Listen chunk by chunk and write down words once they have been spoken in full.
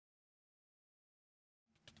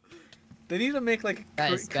They need to make like a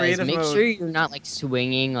Guys, creative make mode. sure you're not like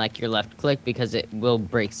swinging like your left click because it will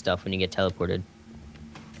break stuff when you get teleported.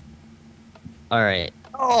 All right.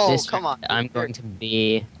 Oh, This come on. I'm going to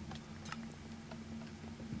be.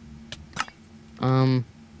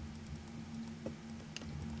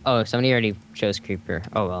 Oh, somebody already chose creeper.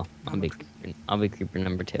 Oh well, I'll be creeper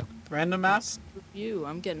number 2. Random map. Screw you.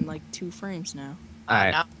 I'm getting like 2 frames now.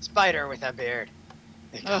 Alright. Now spider with a beard.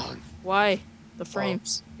 Ugh, why? The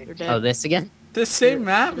frames. They're dead. Oh, this again? The same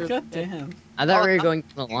map? You're- God damn. I thought Oh, we were going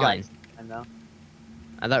down the you line. guys, I know.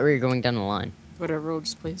 I thought we were going down the line. Whatever, we'll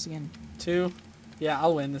just play this again. 2. Yeah,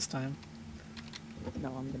 I'll win this time. No,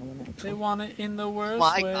 I'm gonna win it. They want it in the worst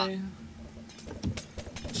My way.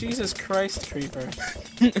 Jesus Christ, creeper.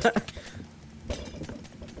 That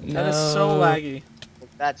is so laggy.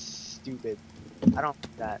 That's stupid. I don't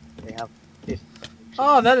like that. They have 50.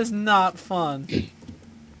 Oh, that is not fun.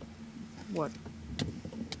 What?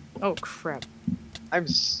 Oh, crap. I'm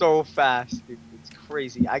so fast, dude. It's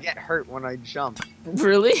crazy. I get hurt when I jump.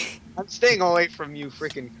 Really? I'm staying away from you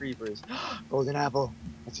freaking creepers. Golden apple.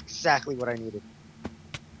 That's exactly what I needed.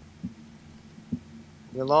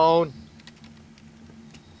 Leave me alone.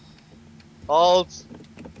 Halt.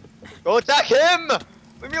 Go attack him!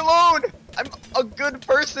 Leave me alone! I'm a good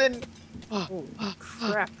person! Oh,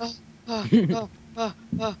 crap.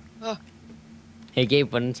 Hey,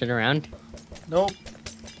 Gabe, wanna turn around? Nope.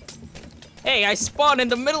 Hey, I spawned in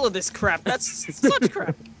the middle of this crap. That's such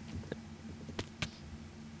crap.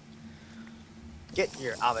 Get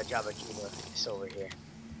your Abba Jabba Juba face over here.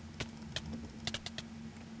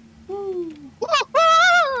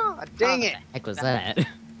 Dang it! What the heck was that?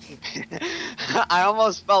 I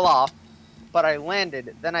almost fell off, but I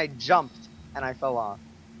landed, then I jumped, and I fell off.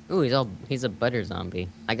 Ooh, he's a butter zombie.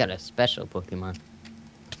 I got a special Pokemon.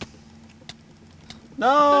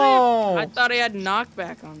 No! I thought I had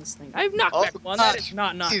knockback on this thing. I have knockback Oh, 1. That gosh, is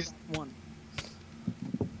not knockback please. 1.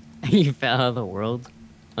 You fell out of the world?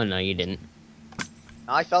 Oh no, you didn't.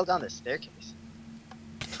 No, I fell down the staircase.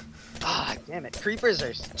 Ah, damn it. Creepers are...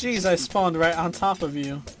 Jeez, I spawned right on top of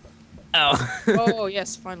you. Oh. Oh,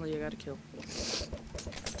 yes, finally I got a kill.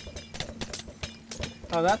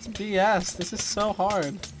 Oh, that's BS. This is so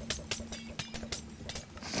hard.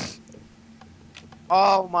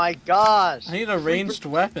 Oh my gosh! I need a ranged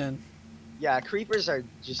weapon. Yeah, creepers are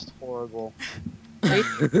just horrible. But,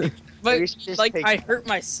 They should just like, take- I hurt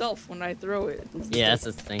myself when I throw it. Yeah,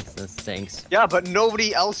 that stinks. That stinks. Yeah, but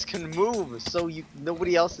nobody else can move, so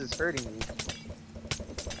nobody else is hurting me.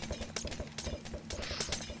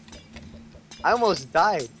 I almost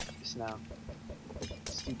died just now.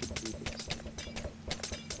 Stupid creepers.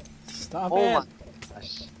 Stop Oh it. my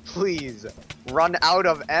gosh. Please, run out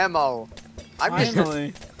of ammo. I'm just...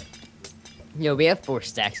 Finally. Yo, we have 4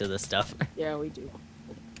 stacks of this stuff. Yeah, we do.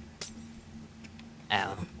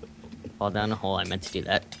 Ow. Fall down a hole. I meant to do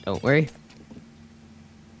that. Don't worry.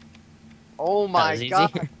 Oh my was easy.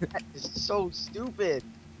 god, that is so stupid.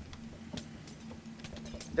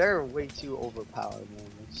 They're way too overpowered, man.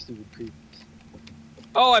 Those stupid creepers.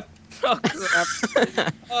 Oh, oh,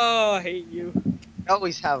 crap. Oh, I hate you. I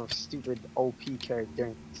always have a stupid OP character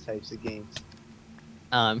in these types of games.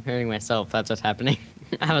 I'm hurting myself. That's what's happening.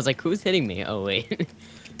 I was like, who's hitting me? Oh, wait.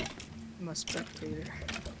 I'm a spectator.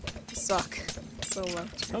 I suck. So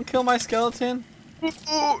left. Don't kill my skeleton.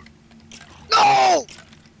 Ooh. No!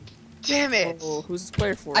 Damn it! Oh, who's the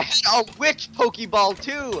player for? I had a witch Pokeball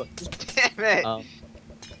too! Damn it! Oh.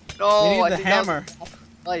 No, We need I the think that was hammer.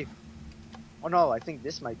 life. Oh no, I think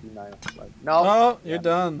this might be my life. No. Oh, you're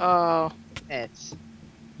done. Oh. It's...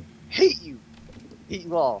 Hate you! Hate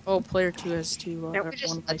you all. Oh, player 2 has 2. Can't we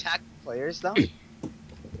just one life. attack the players though?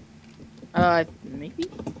 Maybe?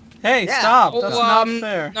 Hey, Yeah. stop. Oh, That's not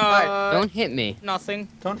fair. No, Don't hit me. nothing.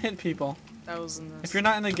 Don't hit people. That was in this. If you're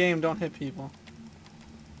not in the game, don't hit people.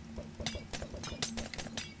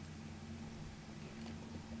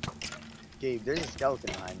 Gabe, there's a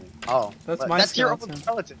skeleton behind me. Oh. That's but my that's your own skeleton.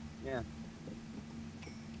 skeleton. Yeah.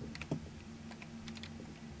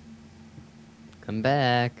 Come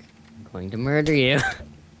back. I'm going to murder you.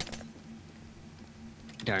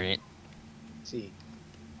 Darn it. Let's see.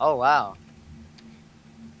 Oh wow.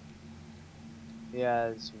 He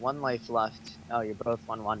has 1 life left. Oh, you're both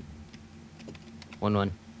 1-1.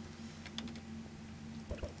 1-1.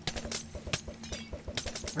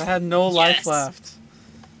 I had no life Yes. left.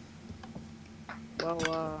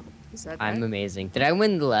 Well, is that I'm guy? amazing. Did I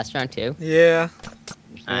win the last round too? Yeah.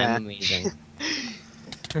 Yeah. I'm amazing.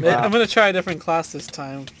 I'm gonna try a different class this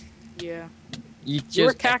time. Yeah. You You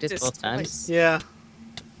were chose cactus cactus both times? twice. Yeah.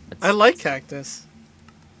 That's- I like cactus.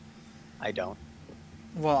 I don't.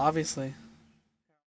 Well, obviously.